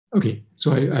Okay,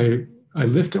 so I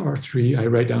lift to R3, I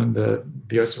write down the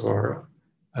BOS of R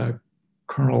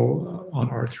kernel on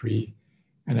R3,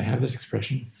 and I have this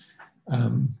expression.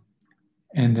 And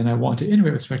then I want to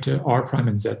integrate with respect to R prime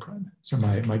and Z prime. So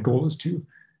my goal is to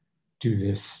do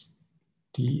this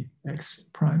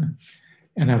dx prime.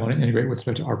 And I want to integrate with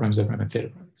respect to R prime, Z prime, and theta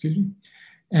prime, excuse me.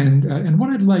 And what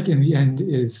I'd like in the end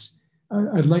is,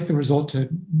 I'd like the result to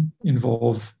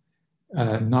involve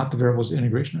not the variables of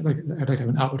integration. I'd like to have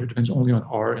an output that depends only on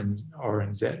R and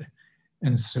Z.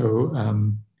 And so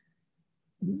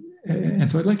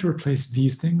I'd like to replace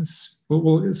these things.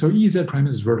 So Ez prime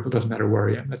is vertical, doesn't matter where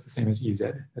I am. That's the same as Ez.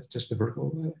 That's just the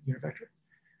vertical unit vector.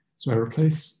 So I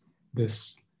replace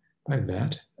this by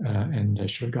that, and I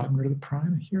should have gotten rid of the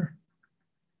prime here.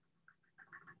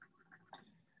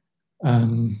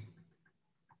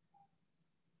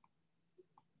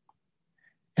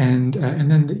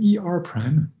 And then the ER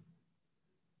prime,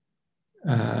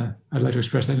 I'd like to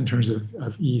express that in terms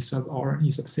of E sub R and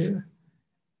E sub theta.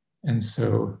 And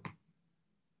so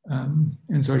I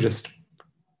just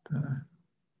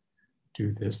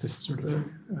do this. This is sort of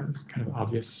it's kind of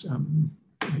obvious.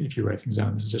 If you write things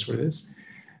down, this is just what it is.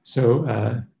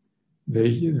 So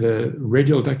the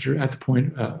radial vector at the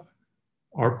point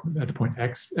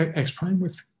x prime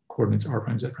with coordinates R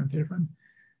prime, Z prime, theta prime,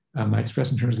 I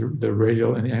express in terms of the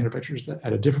radial and the angular vectors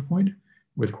at a different point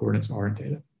with coordinates R and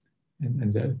theta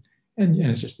and Z, and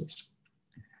it's just this.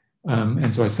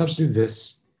 And so I substitute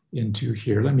this into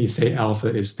here. Let me say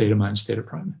alpha is theta minus theta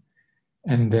prime.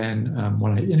 And then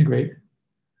when I integrate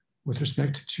with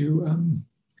respect to,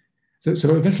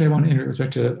 so eventually I want to integrate with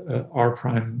respect to R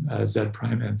prime, Z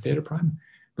prime, and theta prime.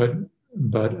 But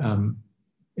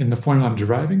in the formula I'm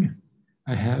deriving,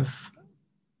 I have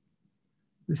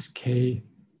this K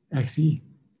xe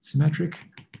symmetric,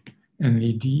 and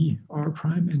the d R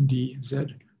prime and d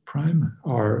Z prime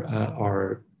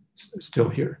are still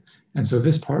here. And so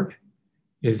this part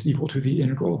is equal to the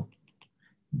integral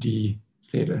d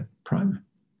theta prime,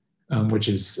 which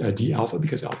is d alpha,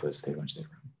 because alpha is theta minus theta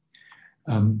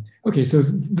prime. Okay, so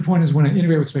the point is, when I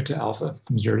integrate with respect to alpha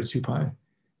from 0 to 2 pi,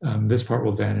 this part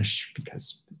will vanish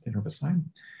because it's the integral of a sign,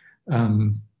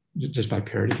 just by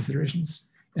parity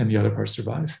considerations, and the other parts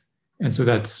survive. And so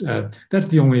that's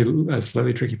the only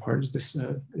slightly tricky part, is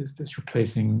this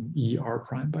replacing ER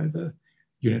prime by the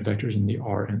unit vectors in the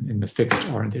R and in the fixed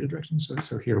R and theta direction.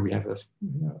 So here we have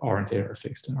R and theta are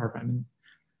fixed, and R prime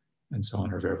and so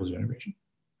on are variables of integration.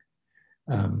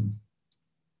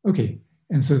 Okay,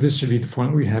 and so this should be the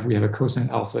formula we have. We have a cosine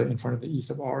alpha in front of the E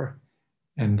sub R,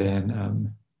 and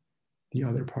then the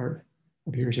other part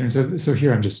appears here. And so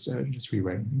here I'm just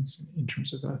rewriting things in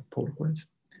terms of polar coordinates.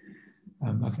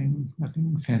 Nothing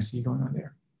fancy going on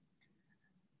there.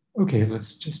 Okay,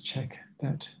 let's just check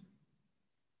that.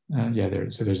 Yeah,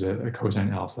 so there's a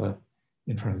cosine alpha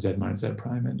in front of Z minus Z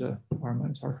prime and R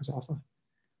minus R cos alpha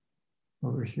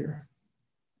over here.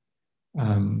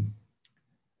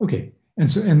 Okay, and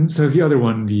so the other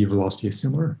one, the velocity is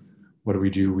similar. What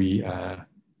do? We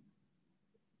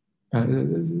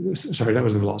sorry, that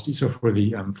was the velocity. So for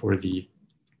the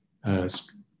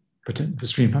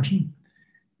stream function,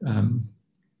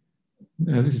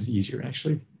 this is easier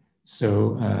actually.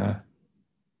 So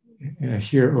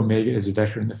here omega is a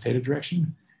vector in the theta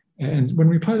direction, and when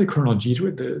we apply the kernel G to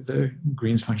it, the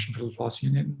Green's function for the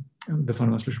Laplacian in the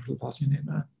fundamental expression for the Laplacian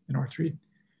in R3,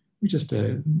 we just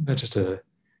that's just a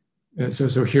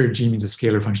so here G means a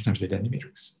scalar function times the identity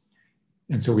matrix,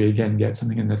 and so we again get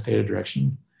something in the theta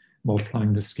direction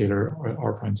multiplying the scalar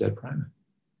R prime Z prime.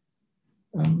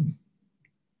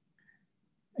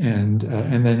 And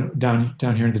then down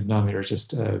here in the denominator is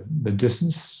just the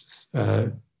distance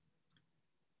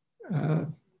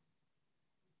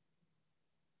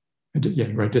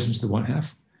distance to the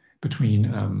 1/2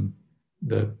 between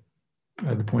the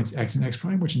points x and x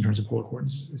prime, which in terms of polar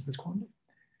coordinates is this quantity.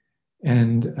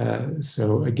 And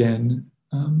so again,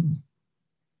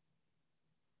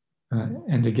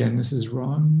 and again, this is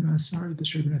wrong. Sorry, this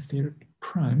should have been a theta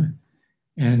prime.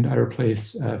 And I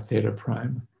replace theta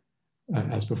prime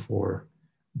as before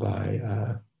by,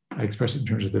 I express it in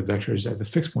terms of the vectors at the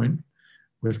fixed point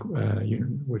with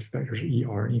vectors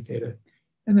ER and E theta.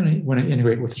 And then when I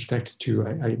integrate with respect to,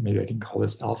 maybe I can call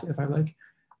this alpha if I like.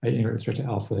 I integrate with respect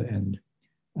to alpha, and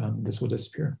this will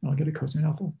disappear. I'll get a cosine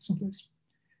alpha someplace.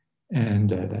 And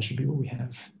that should be what we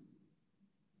have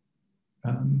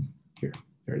here.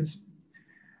 There it is.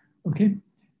 Okay,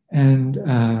 and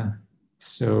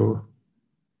so,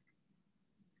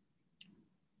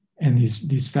 and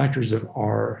these factors of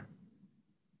R,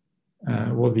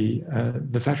 well,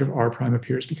 the factor of R prime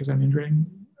appears because I'm integrating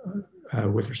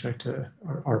with respect to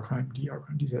r prime d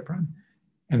z prime,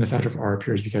 and the factor of r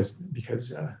appears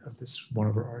because of this 1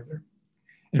 over r there.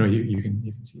 Anyway, you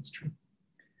can see it's true.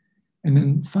 And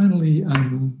then finally,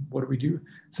 what do we do?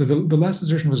 So the last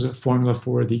assertion was a formula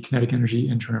for the kinetic energy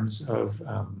in terms of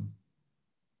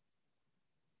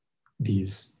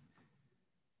these.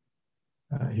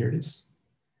 Here it is.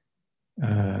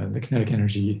 The kinetic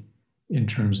energy in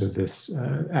terms of this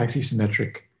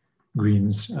axisymmetric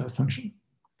Green's function.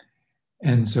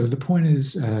 And so the point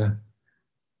is,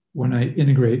 when I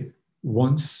integrate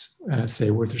once, say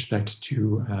with respect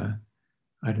to,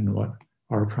 I don't know what,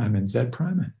 r prime and z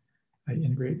prime, I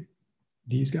integrate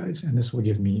these guys, and this will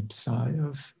give me psi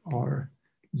of r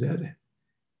z.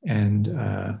 And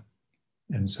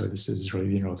so this is really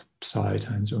the integral of psi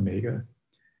times omega.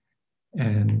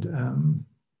 And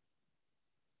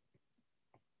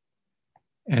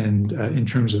in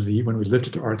terms of when we lift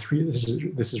it to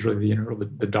R3, this is really the integral,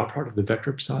 the dot product of the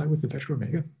vector psi with the vector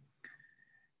omega.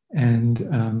 And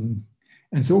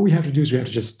so what we have to do is we have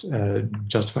to just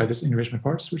justify this integration by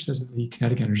parts, which says that the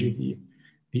kinetic energy,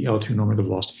 the L2 norm of the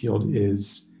velocity field,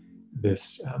 is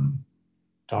this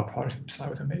dot product of psi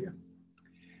with omega.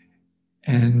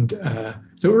 And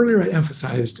so earlier I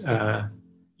emphasized,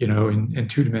 in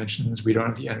 2 dimensions, we don't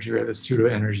have the energy, we have the pseudo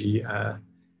energy,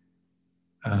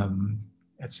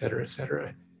 et cetera, et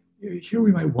cetera. Here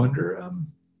we might wonder,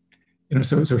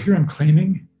 so here I'm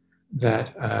claiming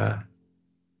that on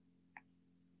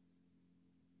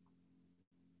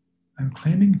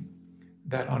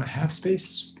a half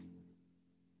space,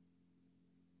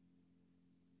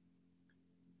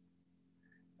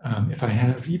 if I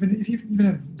have even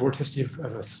have vorticity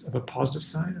of a positive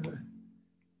sign of a,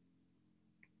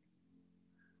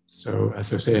 so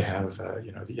say I have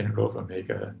the integral of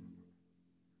omega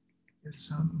is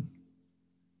some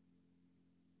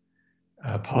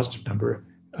positive number.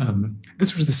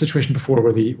 This was the situation before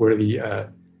where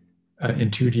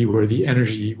in 2D where the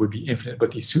energy would be infinite,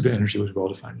 but the pseudo energy was well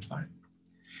defined and finite.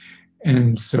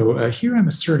 And so here I'm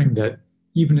asserting that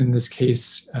even in this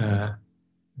case,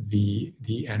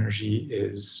 the energy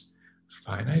is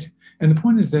finite. And the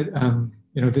point is that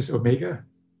this omega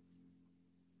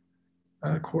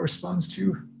corresponds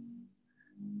to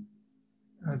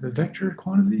the vector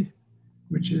quantity,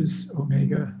 which is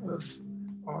omega of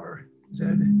r z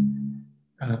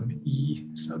e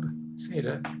sub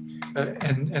theta.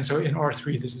 And so in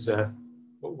R3, this is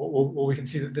we can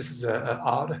see that this is a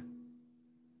odd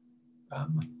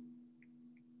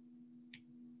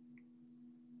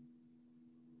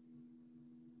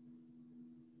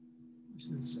this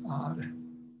is odd.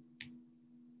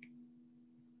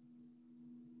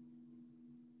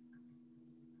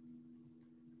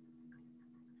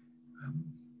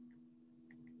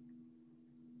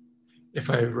 If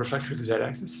I reflect through the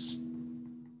z-axis,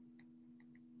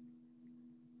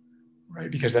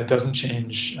 right? Because that doesn't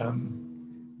change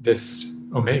this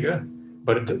omega,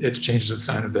 but it changes the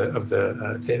sign of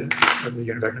the theta, of the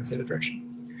unit vector in theta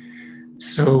direction.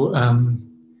 So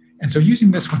and so using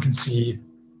this, one can see.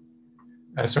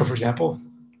 So for example,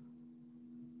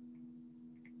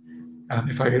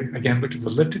 if I again looked at the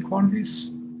lifted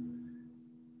quantities.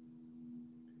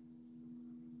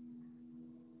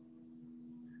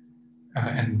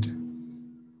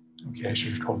 Okay, I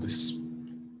should have called this.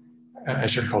 I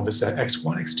should have called this x1,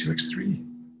 x2, x3.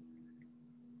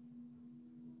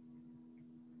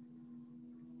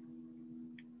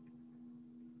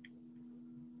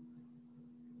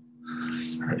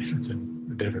 Sorry if it's a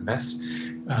bit of a mess.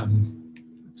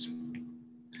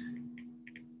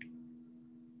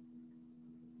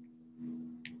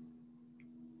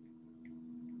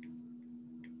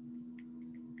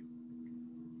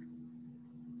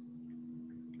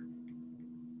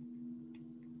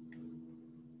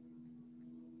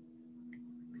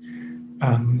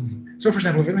 So for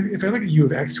example, if I look at u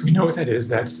of x, we know what that is.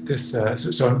 That's this,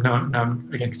 so now I'm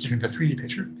again considering the 3D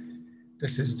picture.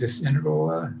 This is this integral,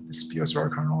 this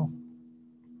Biot-Savart kernel.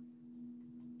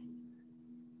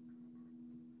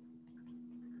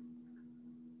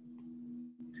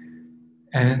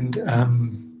 And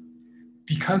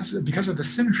because of the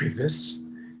symmetry of this,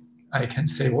 I can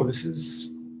say, well, this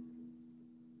is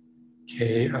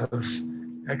k of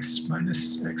x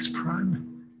minus x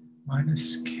prime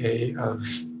minus k of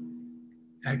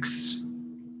x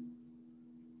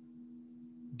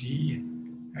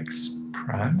dx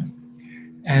prime.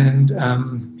 And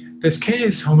this k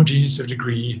is homogeneous of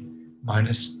degree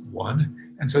 -1.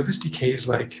 And so this decays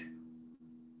like,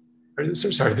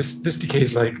 sorry, this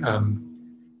decays like,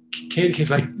 k decays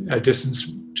like a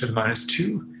distance to the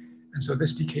 -2. And so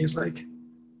this decays like,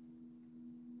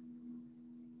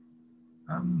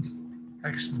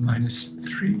 x to the minus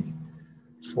 3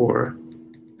 for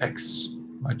x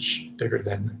much bigger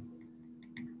than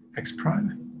x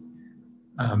prime.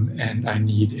 And I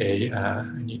need I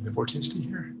need the vorticity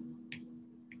here.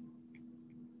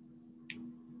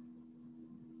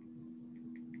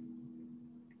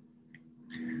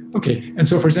 Okay, and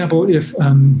so for example, if the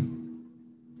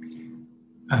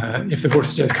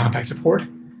vorticity has compact support,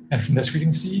 and from this we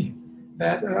can see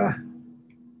that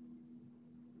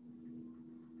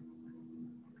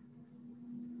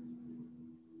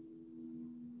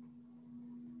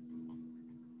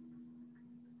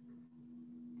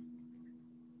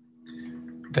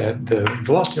that the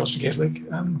velocity also decays like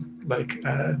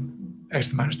x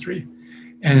to the minus 3,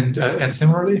 and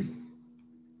similarly,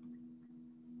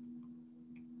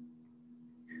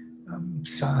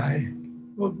 psi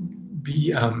will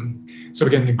be so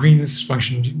again the Green's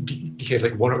function decays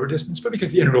like 1 over distance, but because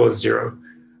the integral is 0,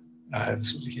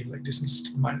 this will decay like distance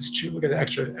to the minus 2. Look at the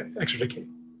extra decay.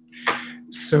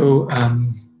 So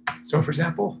so for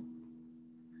example,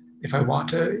 if I want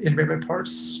to integrate by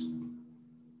parts,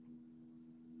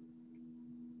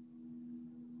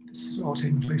 this is all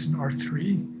taking place in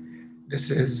R3. This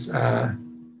is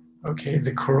okay.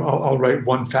 The curl. I'll write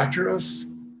one factor of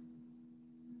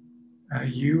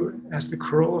u as the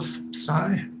curl of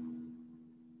psi,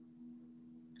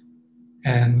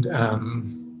 and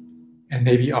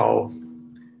maybe I'll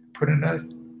put in a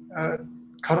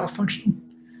cutoff function.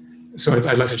 So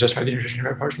I'd like to justify the integration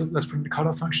by parts. Let's put in the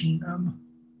cutoff function.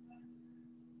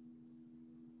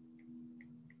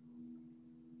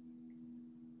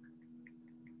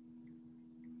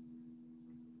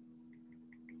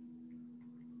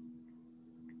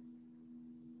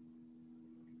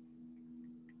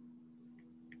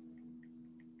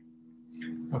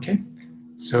 Okay,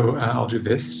 so I'll do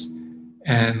this,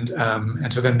 and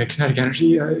so then the kinetic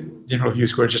energy, the integral of u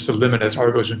squared, just the limit as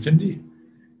r goes to infinity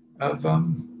of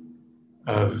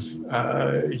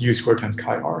u squared times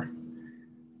chi r,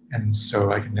 and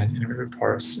so I can then integrate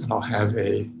parts, and I'll have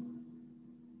a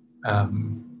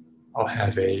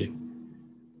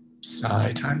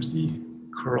psi times the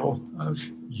curl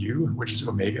of u, which is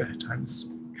omega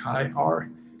times chi r,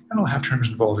 and I'll have terms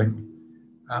involving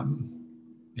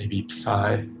maybe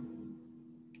psi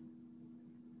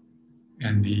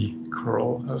and the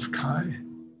curl of chi.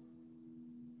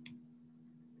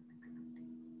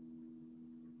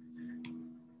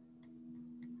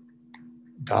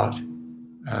 Dot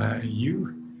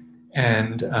u,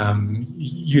 and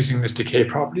using this decay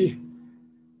property,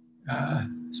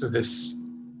 so this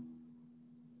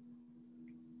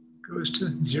goes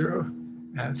to 0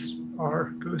 as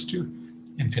r goes to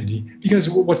infinity. Because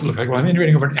what's it look like? Well, I'm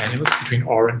integrating over an annulus between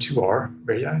r and 2r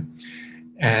radii,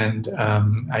 and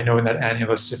I know in that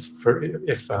annulus, if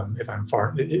I'm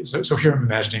far, so here I'm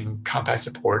imagining compact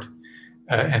support,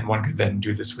 and one could then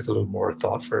do this with a little more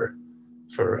thought for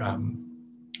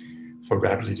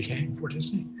rapidly decaying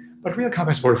vorticity. But if we have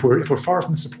compact support, if we're far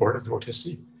from the support of the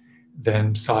vorticity,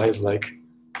 then psi is like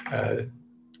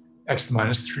x to the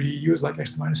minus 3, u is like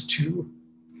x to the minus 2.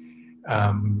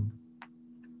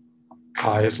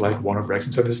 Chi is like 1 over x,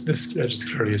 and so this just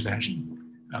clearly is vanishing.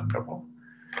 No problem.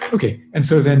 Okay, and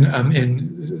so then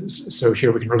so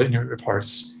here we can relate integrate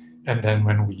parts, and then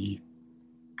when we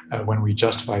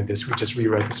justify this, we just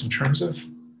rewrite this in terms of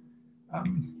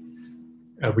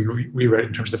we rewrite it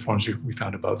in terms of the forms we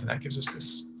found above, and that gives us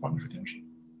this formula for the energy.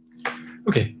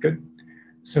 Okay, good.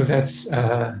 So that's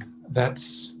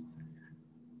this,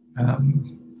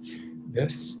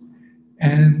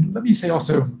 and let me say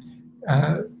also.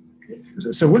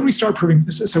 So when we start proving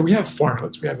this, so we have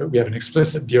formulas. We have an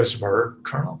explicit Biot of our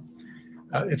kernel.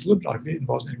 It's a little bit odd. It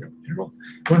involves an integral.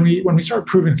 When we start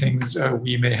proving things,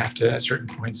 we may have to at certain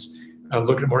points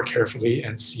look at it more carefully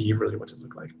and see really what's it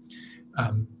look like.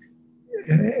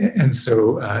 And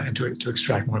so and to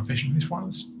extract more information from these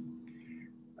formulas.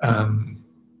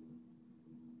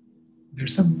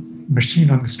 There's some machine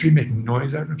on the street making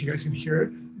noise. I don't know if you guys can hear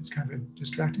it. It's kind of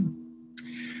distracting,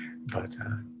 but.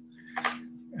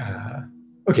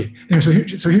 Okay, anyway,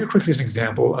 so here quickly is an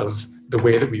example of the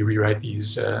way that we rewrite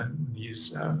these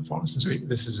formulas. And so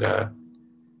this is a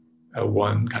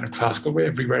one kind of classical way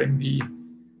of rewriting the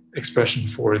expression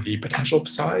for the potential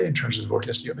psi in terms of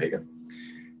vorticity omega.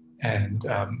 And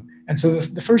so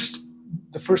the first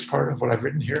part of what I've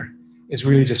written here is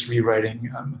really just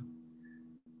rewriting,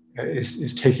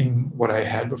 is taking what I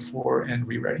had before and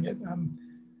rewriting it.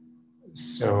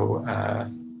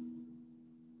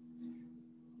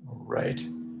 Right.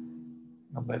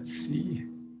 Let's see.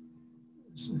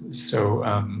 So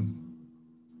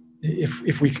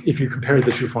if you compare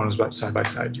the two formulas side by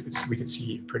side, we could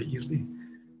see pretty easily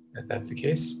that that's the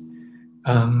case.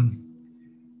 But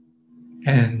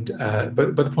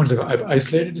the point is, I've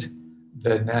isolated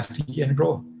the nasty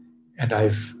integral, and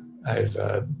I've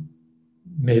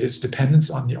made its dependence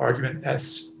on the argument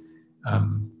s,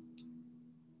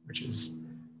 which is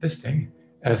this thing,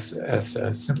 as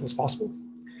simple as possible.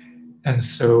 And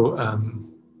so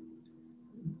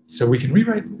so we can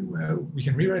rewrite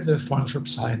the formula for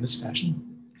psi in this fashion,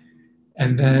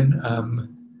 and then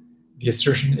the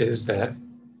assertion is that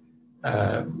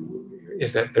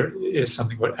there is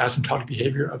something about asymptotic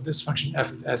behavior of this function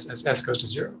f of s as s goes to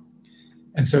 0.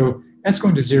 And so s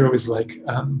going to 0 is like,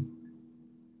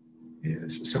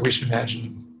 so we should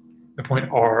imagine the point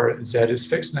r, z is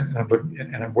fixed, and I'm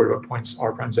worried about points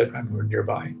r prime, z prime who are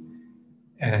nearby.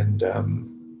 And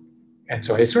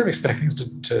so I sort of expect things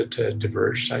to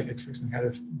diverge. I expect some kind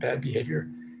of bad behavior.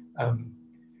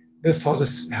 This tells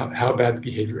us how bad the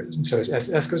behavior is. And so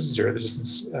as s goes to 0, the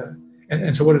distance,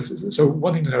 and so so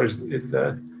one thing to note is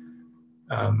the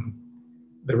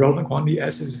relevant quantity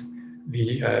s is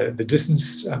the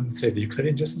distance, say the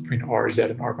Euclidean distance between r, z,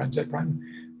 and r prime, z prime,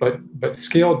 but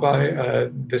scaled by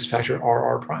this factor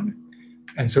r prime.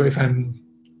 And so if I'm,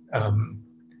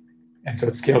 and so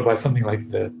it's scaled by something like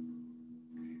the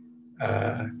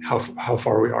how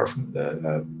far we are from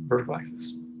the vertical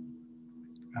axis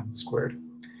squared.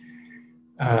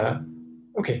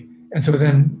 Okay, and so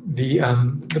then the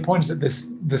point is that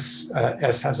this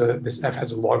f has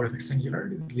a logarithmic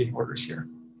singularity. The leading order is here,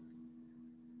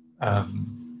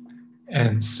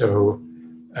 and so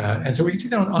we can see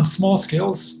that on small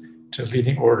scales to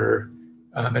leading order,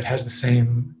 it has the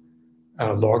same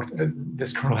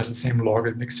this kernel has the same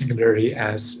logarithmic singularity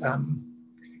as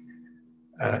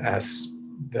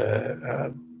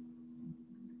the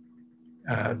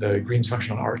Green's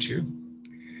function on R2.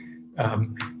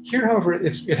 Here, however,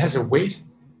 it has a weight.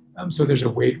 So there's a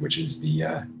weight, which is the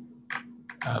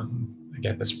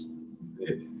again this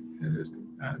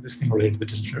thing related to the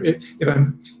distance. If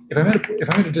I'm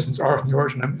at a distance r from the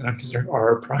origin and I'm considering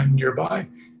r prime nearby,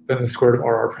 then the square root of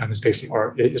r prime is basically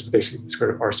basically the square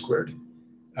root of r squared,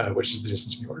 which is the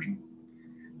distance from the origin.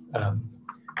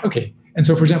 Okay, and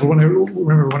so for example, when I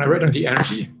write down the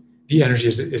energy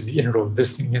is the integral of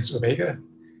this thing against omega,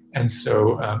 and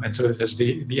so there's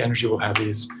the energy will have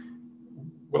these.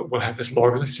 We'll have this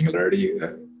logarithmic singularity,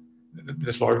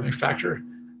 this logarithmic factor,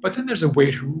 but then there's a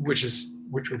weight which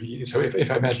would be, so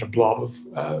if I imagine a blob of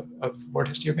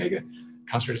vorticity omega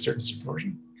concentrated at a certain distance from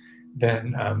origin,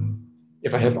 then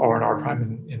if I have r and r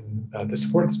prime in the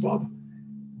support of this blob,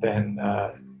 then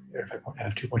if I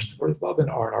have 2 points in support of the blob, then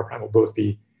r and r prime will both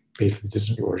be basically the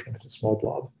distance from the origin if it's a small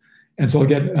blob. And so I'll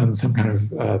get some kind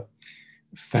of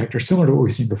factor similar to what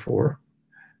we've seen before,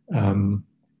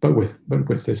 but with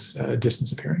this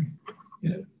distance appearing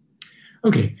in it.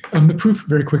 Okay, the proof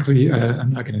very quickly.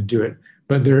 I'm not going to do it,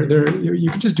 but you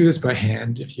can just do this by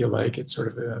hand if you like. It's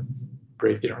sort of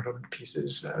break the integral into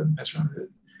pieces, mess around with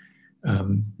it.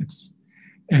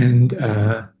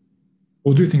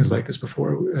 We'll do things like this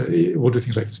before. We'll do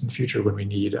things like this in the future when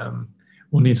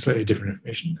we'll need slightly different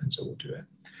information, and so we'll do that.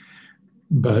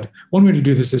 But one way to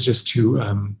do this is just to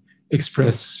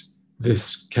express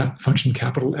this function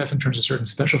capital F in terms of certain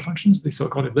special functions, the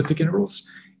so-called elliptic integrals,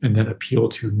 and then appeal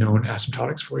to known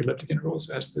asymptotics for elliptic integrals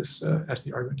as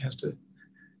the argument tends to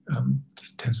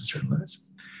certain limits.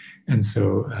 And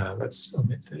so let's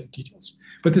omit the details.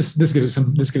 But this gives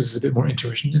us a bit more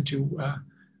intuition into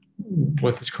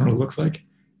what this kernel looks like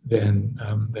than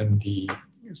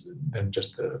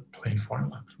just the plain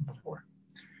formula from before.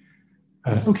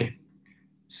 Okay,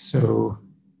 so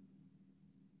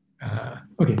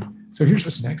so here's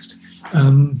what's next.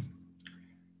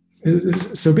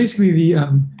 So basically,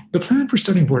 the plan for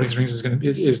studying vortex rings is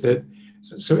that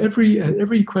so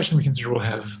every question we consider will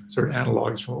have sort of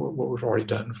analogs for what we've already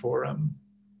done for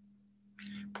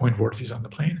point vortices on the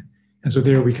plane. And so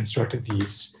there we constructed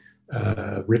these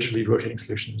rigidly rotating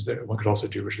solutions. That one could also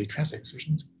do rigidly translating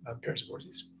solutions, pairs of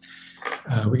vortices.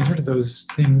 We constructed those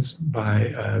things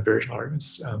by variational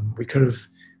arguments. We could have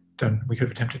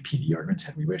attempted PD arguments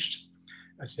had we wished.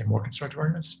 I'd say more constructive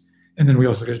arguments. And then we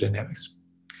also did dynamics.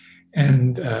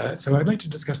 And so I'd like to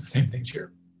discuss the same things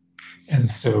here. And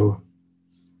so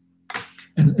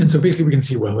basically we can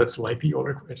see, well, it's a lot like the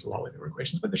older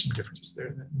equations, but there's some differences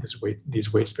there.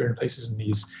 These weights bear in places, and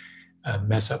these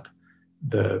mess up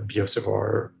the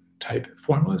Biot-Savart type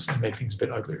formulas and make things a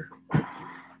bit uglier.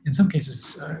 In some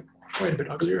cases, quite a bit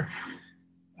uglier.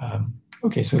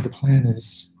 Okay, so the plan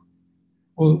is,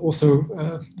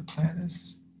 the plan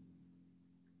is,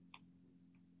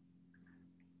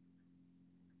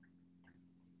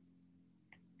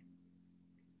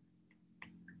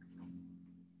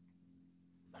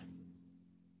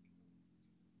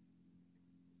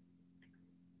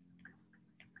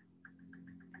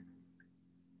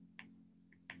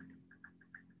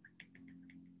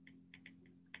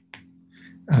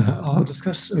 I'll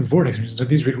discuss vortex solutions. So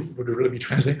these would really be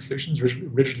translating solutions,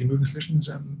 rigidly moving solutions,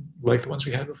 like the ones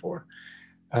we had before.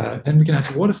 Then we can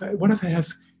ask, what if I have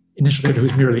initial data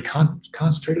who's merely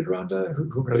concentrated around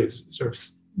who merely is sort of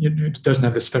doesn't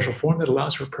have this special form that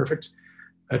allows for perfect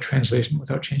translation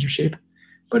without change of shape,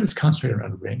 but it's concentrated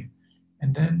around a ring,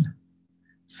 and then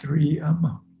 3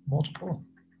 multiple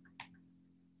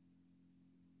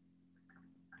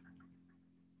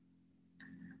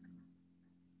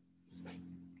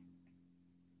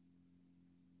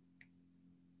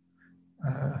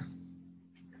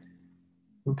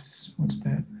oops, what's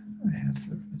that?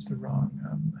 That's the wrong.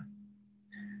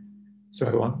 So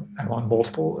I want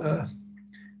multiple.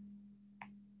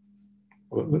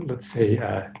 Let's say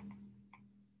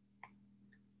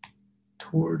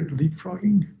toward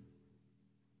leapfrogging.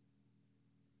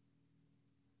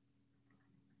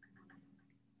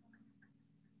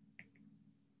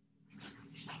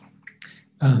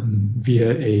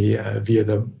 Via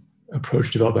the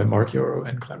approach developed by Mark Yarrow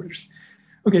and collaborators.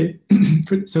 Okay,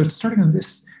 so starting on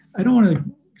this, I don't want to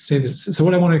say this. So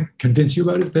what I want to convince you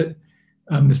about is that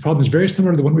this problem is very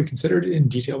similar to the one we considered in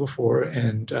detail before,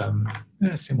 and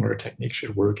a similar technique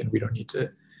should work, and we don't need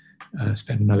to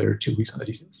spend another 2 weeks on the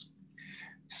details.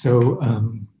 So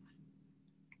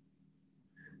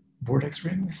vortex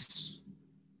rings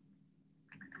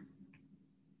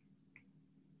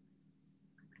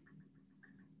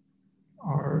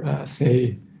are,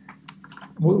 say,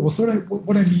 well, sort of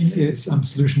what I mean is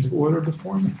solutions of Euler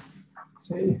form,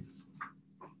 say,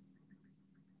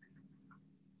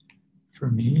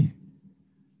 for me,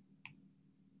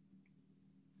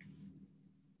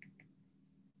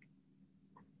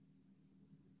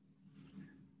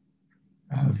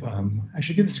 of, I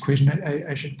should give this equation,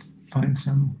 I should find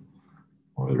some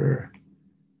Euler,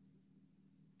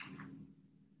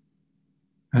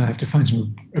 I have to find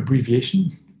some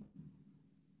abbreviation,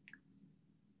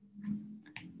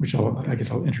 which I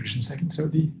guess I'll introduce in a second. So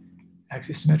the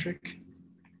axisymmetric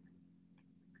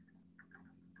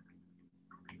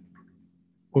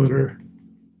Euler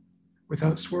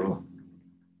without swirl.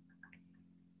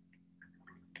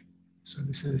 So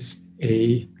this is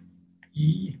A,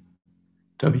 E,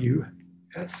 W,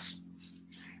 S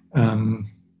of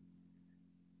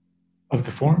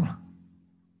the form,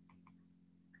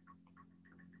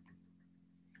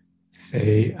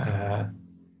 say,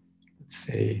 let's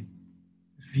say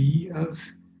V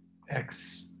of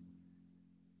X,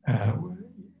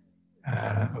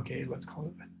 okay, let's call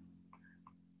it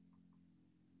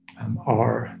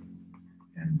R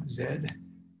and Z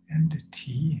and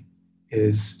T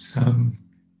is some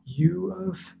U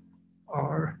of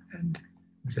R and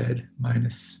Z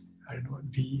minus, I don't know what,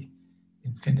 V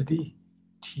infinity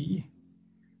T,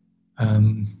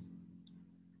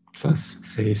 plus,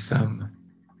 say, some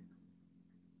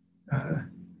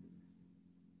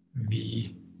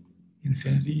V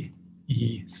infinity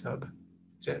E sub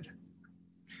Z.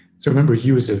 So remember,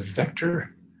 U is a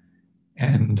vector,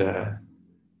 and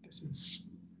this is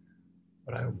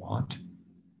what I want.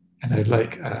 And I'd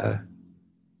like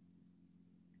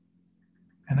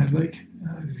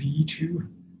V to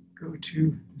go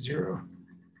to 0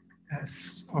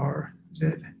 as R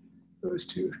Z goes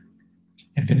to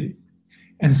infinity.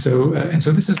 And so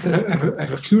this is that I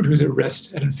have a fluid who's at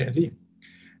rest at infinity.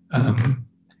 But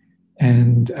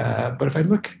if I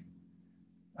look,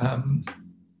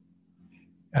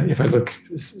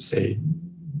 say,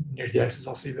 near the axis,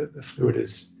 I'll see that the fluid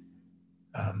is,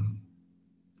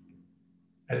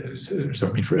 so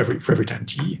I mean, for every time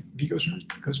t, v goes to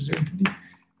 0 infinity.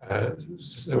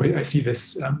 So I see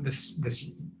this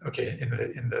okay, in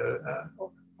the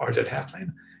RZ half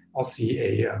plane, I'll see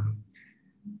a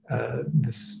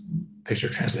this picture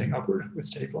translating upward with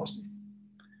steady velocity.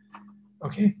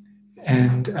 Okay,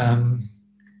 and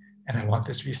I want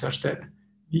this to be such that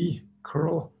the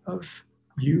curl of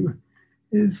U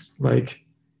is like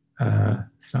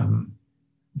some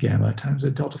gamma times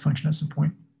a delta function at some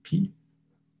point P.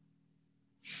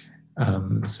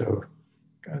 So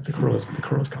the curl is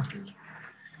concentrated.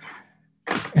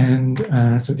 And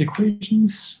so the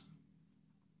equations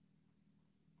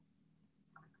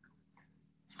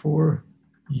for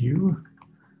U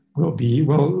will be,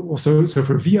 well, so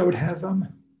for V I would have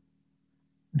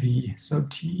V sub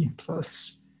T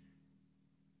plus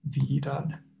V dot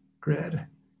grad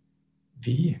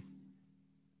V.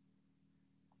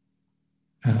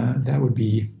 That would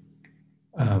be,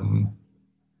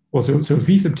 well, so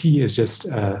V sub T is just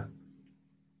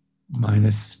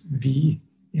minus V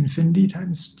infinity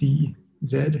times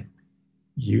dz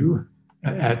U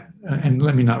at, and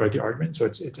let me not write the argument, so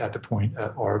it's at the point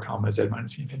R comma Z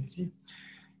minus V infinity.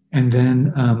 And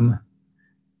then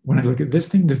when I look at this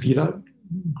thing, the v dot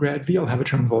grad v, I'll have a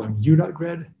term involving u dot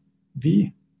grad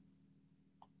v.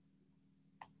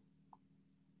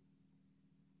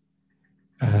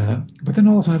 But then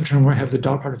I'll also have a term where I have the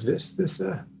dot part of this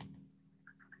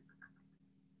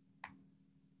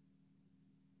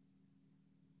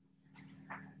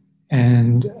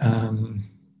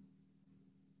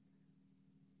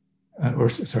or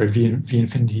sorry, v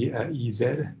infinity ez.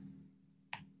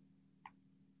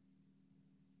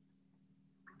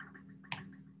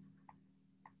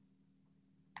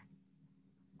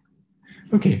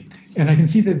 Okay, and I can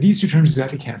see that these two terms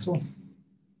exactly cancel.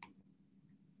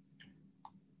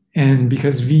 And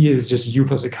because v is just u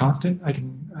plus a constant, I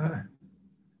can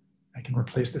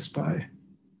replace this by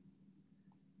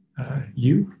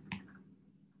u.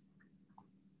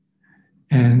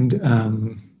 And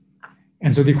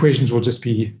so the equations will just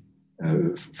be,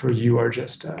 for u are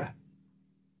just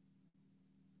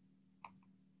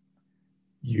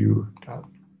u dot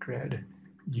grad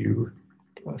u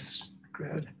plus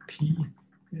grad p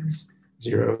is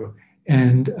 0.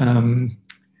 And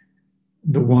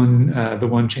the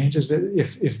one change is that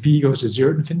if v goes to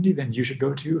 0 at infinity, then u should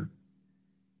go to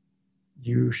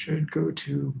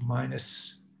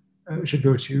minus, should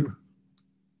go to,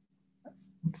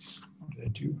 oops, what did I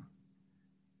do?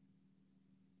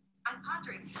 I'm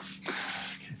pondering.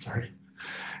 Okay, sorry.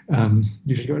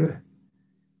 You should go to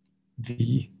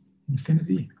v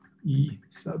infinity e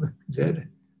sub z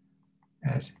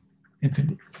at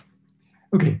infinity.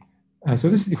 Okay, so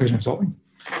this is the equation I'm solving.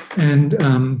 And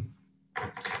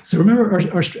so remember,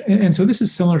 and so this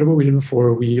is similar to what we did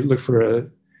before. We look for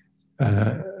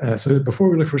so before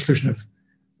we look for a solution of,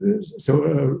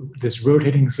 this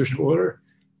rotating solution of Euler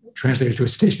translated to a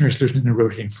stationary solution in a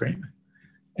rotating frame.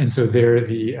 And so there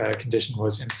the condition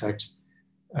was, in fact,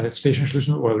 a stationary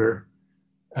solution of Euler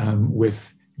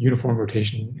with uniform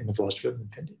rotation in the velocity field of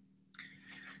infinity.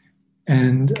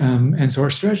 And so our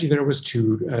strategy there was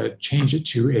to change it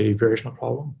to a variational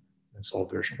problem and solve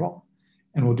the variational problem.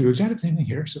 And we'll do exactly the same thing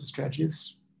here. So the strategy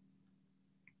is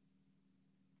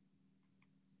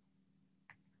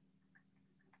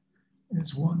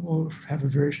one, we'll have a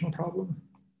variational problem.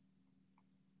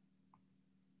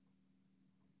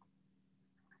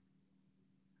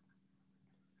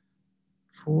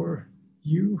 For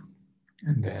u,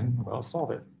 and then we'll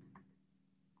solve it.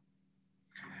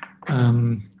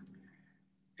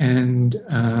 And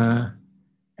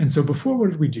so before,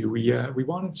 what did we do? We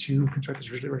wanted to construct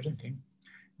this rotating thing.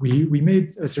 We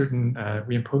made a certain,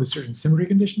 we imposed certain symmetry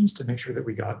conditions to make sure that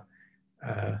we got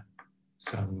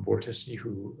some vorticity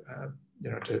who,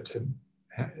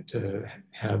 to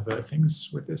have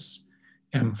things with this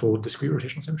m-fold discrete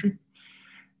rotational symmetry.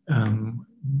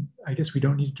 I guess we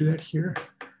don't need to do that here.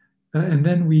 And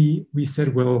then we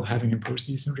said, well, having imposed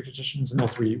these symmetry conditions, and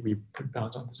also we put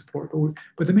bounds on the support.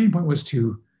 But the main point was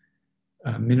to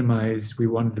minimize. We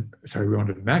wanted to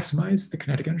maximize the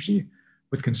kinetic energy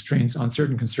with constraints on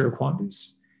certain conserved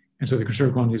quantities. And so the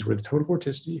conserved quantities were the total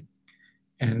vorticity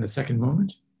and the second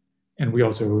moment. And we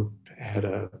also had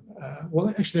well,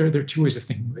 actually, there are two ways of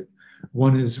thinking of it.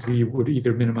 One is we would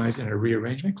either minimize in a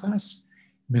rearrangement class,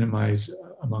 minimize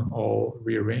among all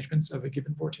rearrangements of a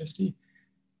given vorticity,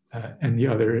 and the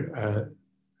other,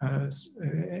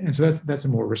 and so that's a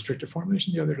more restrictive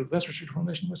formulation. The other less restrictive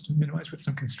formulation was to minimize with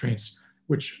some constraints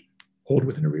which hold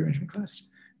within a rearrangement class,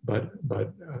 but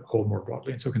hold more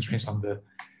broadly. And so constraints on the,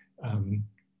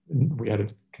 we had a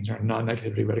constraint on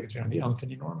non-negativity, we had a constraint on the L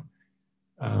infinity norm.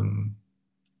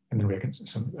 And then we had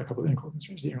a couple of integral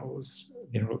constraints. The integral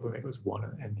limit was 1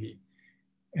 and the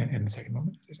second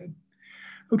moment, as I said.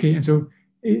 Okay, and so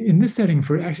in this setting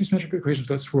for axisymmetric equations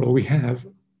without swirl, we have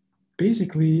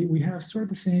sort of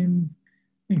the same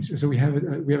things. So we have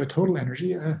a total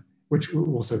energy, which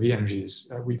also the energies,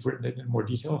 we've written it in more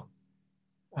detail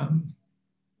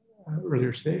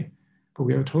earlier today, but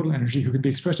we have a total energy who can be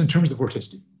expressed in terms of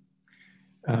vorticity.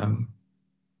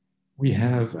 We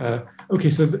have, okay,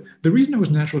 so the reason it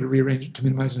was natural to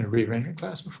minimize in a rearrangement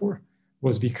class before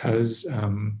was because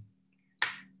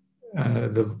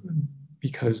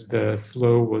the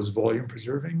flow was volume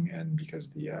preserving and because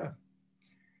the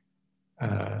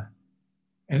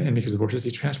and because the vorticity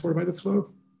is transported by the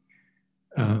flow.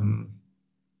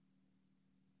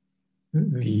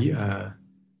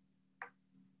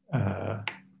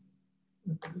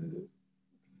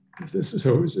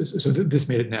 So this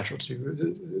made it natural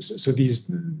too. So these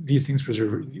things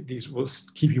preserve, these will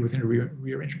keep you within a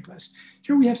rearrangement class.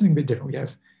 Here we have something a bit different. We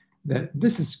have that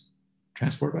this is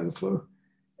transported by the flow,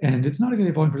 and it's not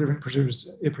exactly volume preserving. It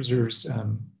preserves. It preserves.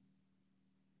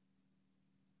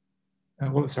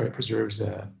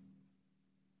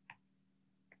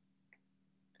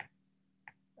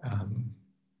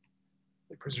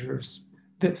 it preserves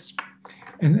this.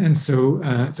 And so,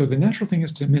 so the natural thing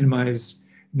is to minimize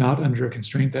not under a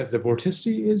constraint that the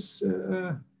vorticity is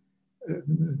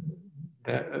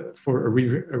for a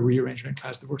rearrangement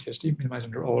class, the vorticity, minimize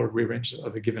under all rearranges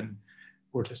of a given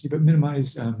vorticity, but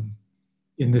minimize,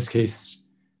 in this case,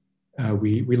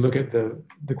 we look at the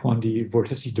quantity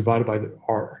vorticity divided by the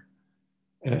R,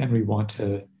 and we want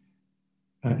to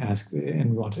ask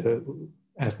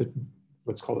that,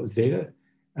 let's call it zeta.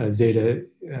 Zeta,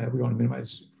 we want to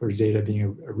minimize for zeta being a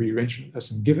rearrangement of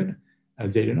some given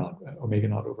zeta naught, omega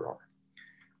naught over R.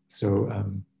 So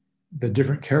the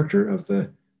different character of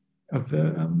the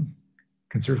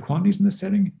conserved quantities in this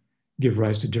setting give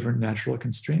rise to different natural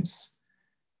constraints.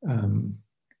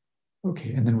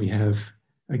 Okay, and then we have,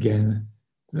 again,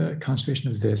 the conservation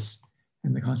of this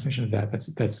and the conservation of that.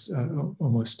 That's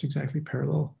almost exactly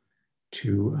parallel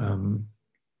to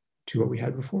what we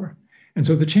had before. And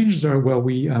so the changes are, well,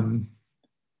 we,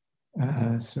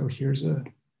 so here's a,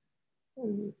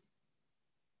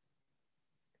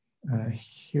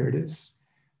 here it is.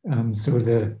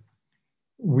 So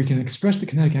we can express the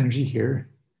kinetic energy here.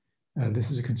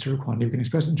 This is a conserved quantity. We can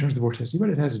express it in terms of the vorticity, but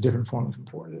it has a different form of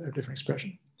a different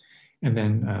expression. And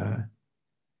then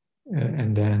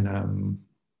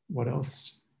what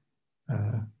else?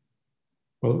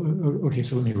 Well, okay.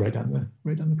 So let me write down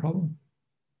the problem.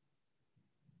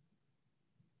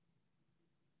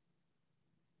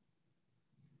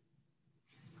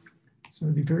 So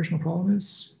the variational problem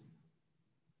is,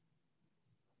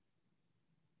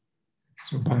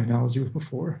 so by analogy with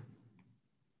before,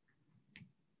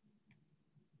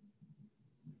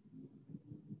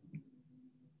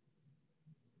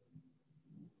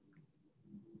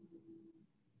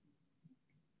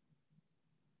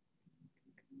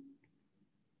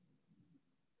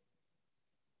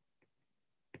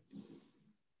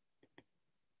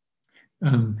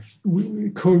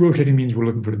 co-rotating means we're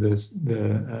looking for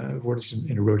the vortex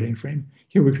in a rotating frame.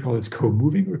 Here we could call this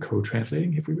co-moving or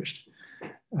co-translating if we wished.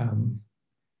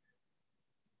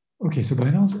 Okay, so by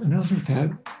analogy with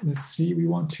that, let's see, we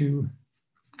want to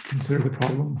consider the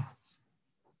problem.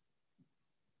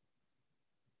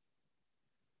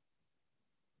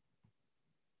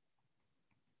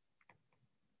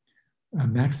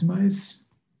 Maximize.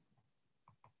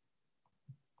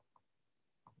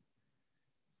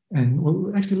 And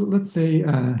well, actually, let's say,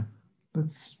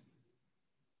 let's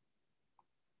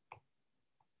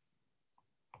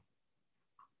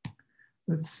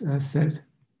set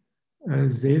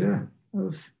zeta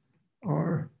of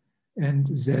R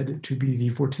and Z to be the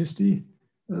vorticity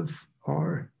of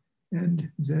R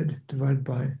and Z divided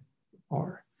by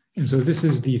R. And so this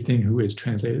is the thing who is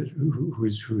translated,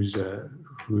 who's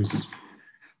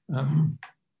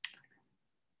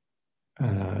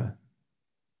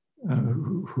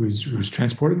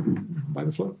transported by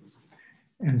the flow.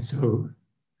 And so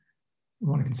we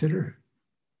want to consider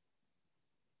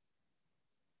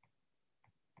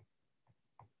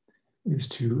is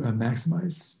to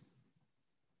maximize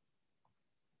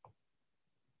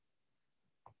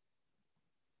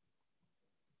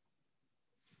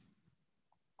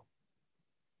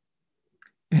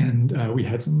and we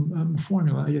had some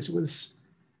formula. I guess it was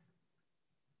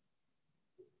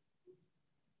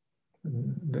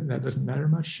that doesn't matter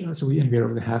much. So we integrate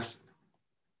over the half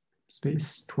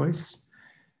space twice.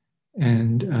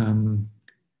 And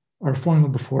our formula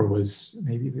before was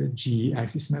maybe the G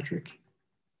axisymmetric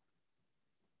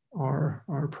R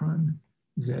prime,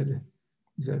 Z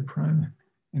prime.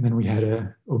 And then we had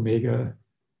a omega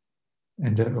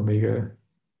and a omega,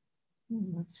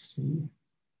 let's see.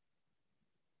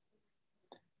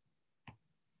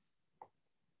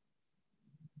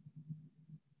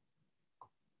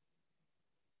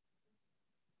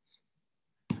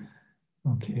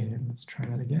 Okay, let's try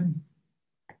that again.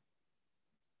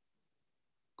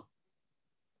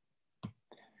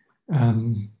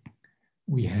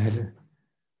 We had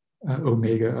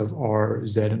omega of R,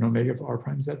 Z, and omega of R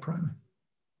prime, Z prime.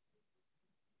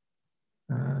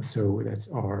 So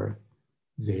that's R,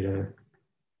 zeta,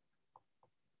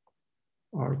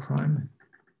 R prime,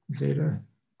 zeta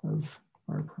of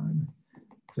R prime,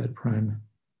 Z prime.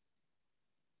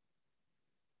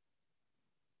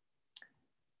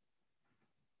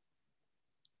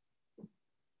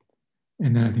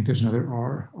 And then I think there's another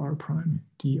R prime,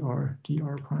 dr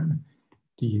prime,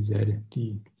 dz,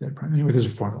 dz prime. Anyway, there's a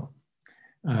formula.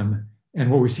 And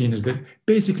what we've seen is that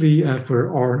basically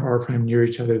for R and R prime near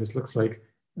each other, this looks like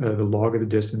the log of the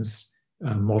distance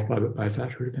multiplied by a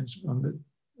factor who depends on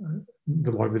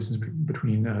the log of the distance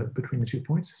between the 2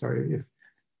 points. Sorry,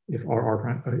 if R, R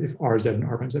prime, if R, Z, and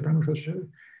R prime, Z prime are close to each other.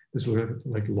 This will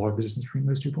like log the distance between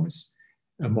those 2 points,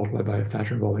 multiplied by a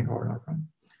factor involving r and r prime.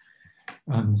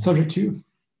 Subject to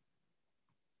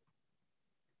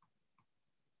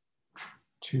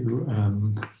you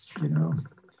know,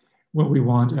 what we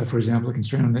want, for example, a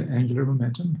constraint on the angular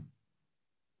momentum.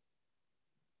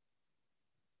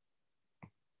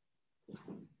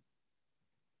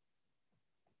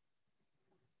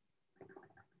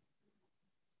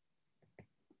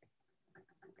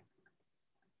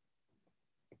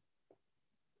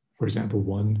 For example,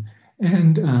 1,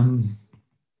 and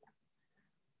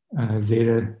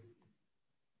zeta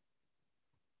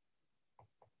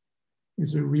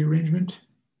is a rearrangement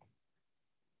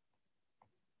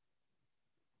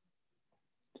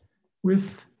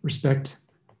with respect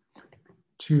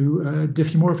to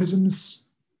diffeomorphisms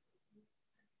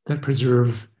that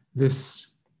preserve this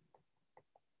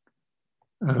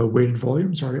weighted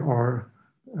volume, sorry, r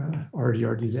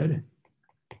dr dz.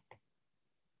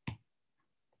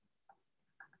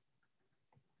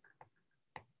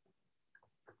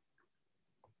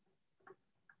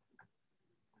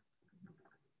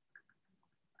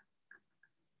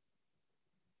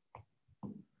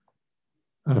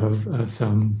 Of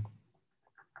some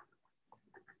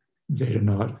zeta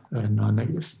naught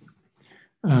non-negative.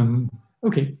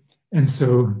 Okay, and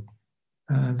so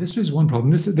this is one problem.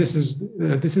 This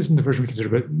isn't the version we consider,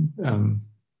 but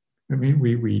I mean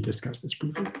we discussed this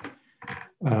briefly.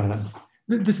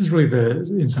 This is really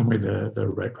in some way the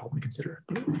right problem to consider.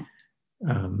 But,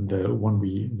 the one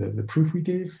the proof we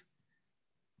gave.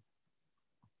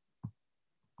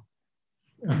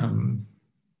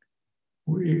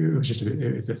 It was just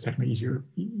it's technically easier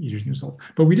to solve.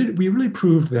 But we really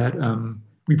proved that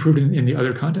we proved in the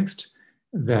other context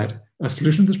that a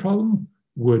solution to this problem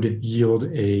would yield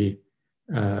a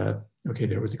okay,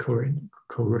 there was a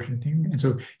covariant thing. And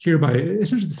so here, by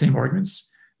essentially the same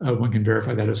arguments, one can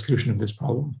verify that a solution of this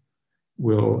problem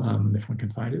will, if one can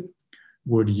find it,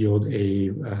 would yield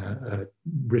a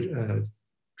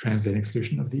translating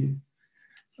solution of the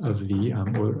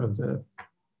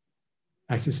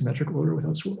axisymmetric order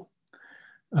without swirl.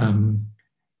 And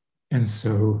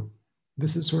so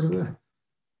this is sort of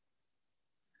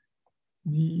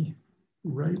the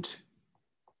right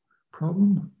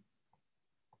problem,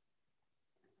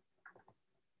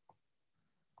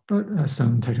 but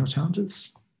some technical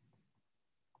challenges.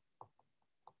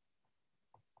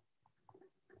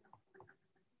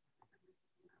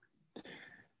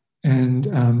 And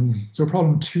so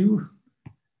problem 2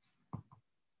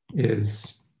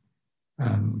 is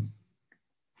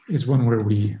one where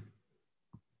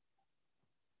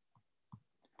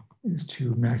is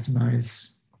to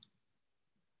maximize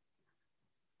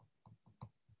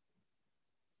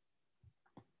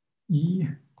E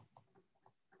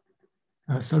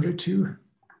subject to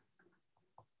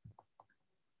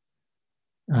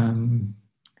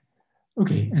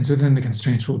okay, and so then the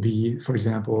constraints will be, for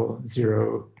example,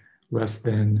 0 less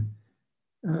than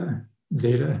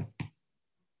zeta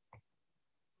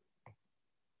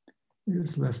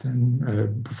is less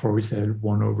than, before we said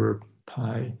 1 over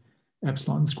pi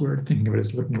epsilon squared, thinking of it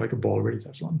as looking like a ball radius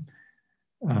epsilon.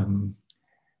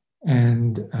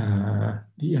 And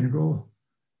the integral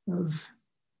of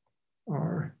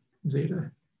r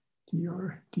zeta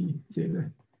dr d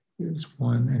zeta is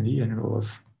 1, and the integral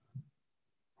of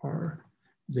r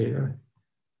zeta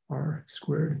r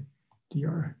squared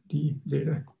dr d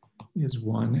zeta is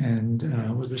 1.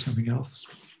 And was there something else?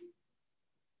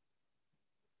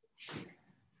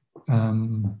 I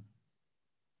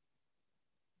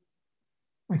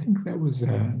think that was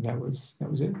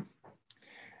it.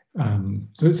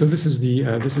 So this is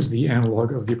the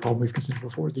analog of the problem we've considered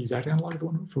before, the exact analog of the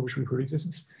one for which we proved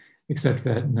existence, except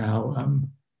that now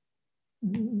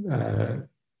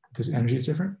this energy is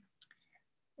different,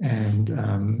 and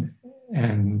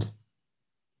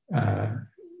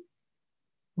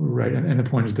right, and the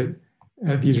point is that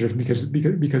these are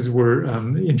different because we're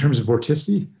in terms of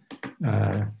vorticity,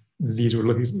 these were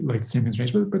looking like the same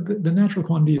constraints, but the natural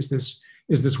quantity is this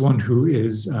one who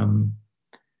is so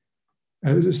in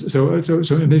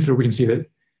particular we can see that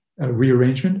a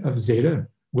rearrangement of zeta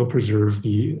will preserve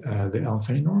the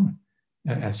L-infinity norm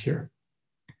as here,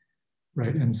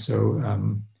 right? And so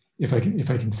if I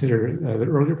consider the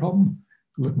earlier problem,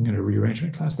 looking at a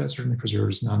rearrangement class, that certainly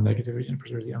preserves non-negativity and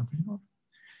preserves the L-infinity norm.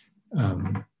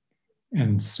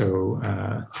 And so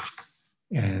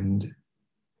and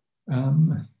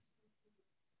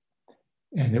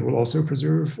it will also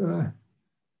preserve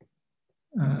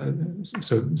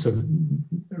so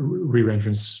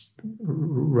rearrangements,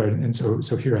 right? And so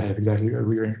here I have exactly a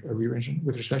rearrangement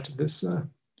with respect to this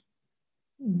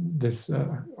this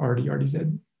RD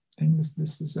RDZ saying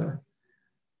this is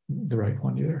the right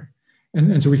quantity there.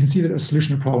 And so we can see that a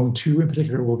solution of problem 2 in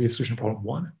particular will be a solution of problem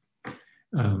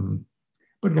 1.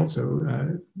 But it also,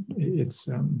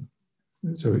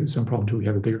 so in problem 2, we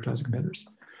have a bigger class of competitors.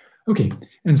 Okay,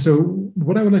 and so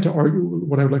what I would like to argue,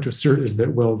 what I would like to assert is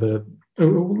that, well,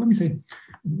 let me say,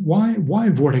 why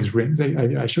vortex rings?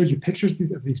 I showed you pictures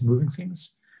of these moving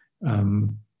things.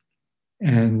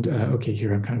 Okay,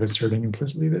 here I'm kind of asserting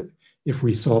implicitly that if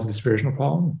we solve this variational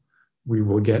problem, we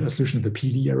will get a solution of the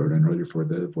PD I wrote down earlier for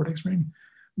the vortex ring.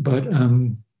 But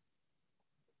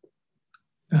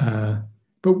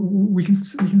we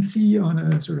can see on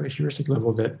a sort of a heuristic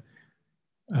level that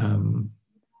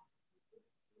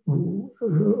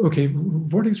okay,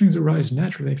 vortex rings arise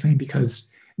naturally, I think,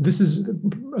 because this is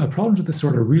problems with this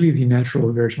sort of really the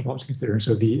natural variational problems to consider. And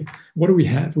so what do we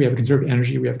have? We have a conserved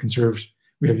energy. We have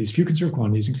these few conserved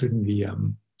quantities, including the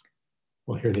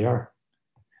well, here they are.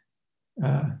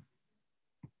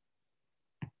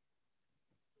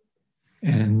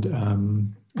 And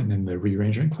then the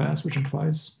rearrangement class, which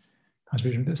implies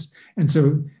conservation of this. And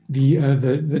so the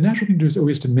natural thing to do is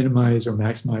always to minimize or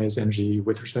maximize energy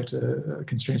with respect to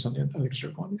constraints on the other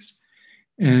conserved quantities.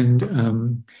 And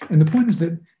the point is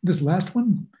that this last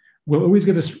one will always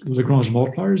give us Lagrange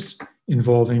multipliers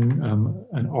involving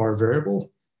an R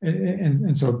variable.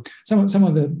 And so some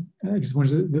of the, I guess one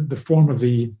is the form of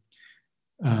the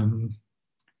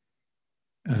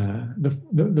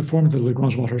form of the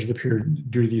Lagrange multipliers that appear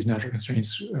due to these natural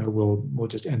constraints will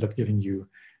just end up giving you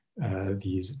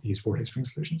these vortex ring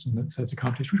solutions, and that's a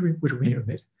computation which we may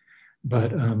omit.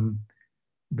 But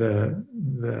the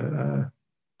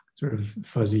sort of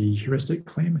fuzzy heuristic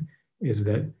claim is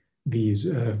that these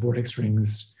vortex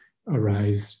rings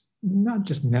arise not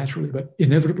just naturally but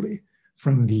inevitably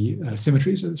from the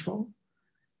symmetries of this problem.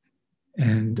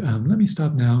 And let me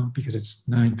stop now because it's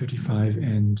 9:55,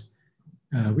 and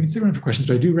we can stick around for questions,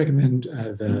 but I do recommend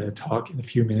the talk in a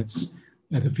few minutes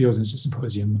at the Fields Institute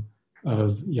Symposium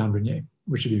of Jan Renier,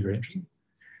 which should be very interesting.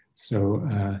 So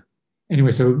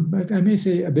anyway, so I may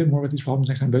say a bit more about these problems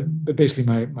next time, but basically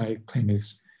my claim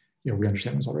is, we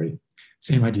understand this already.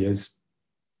 Same ideas.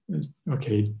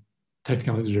 Okay,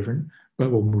 technicalities are different,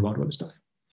 but we'll move on to other stuff.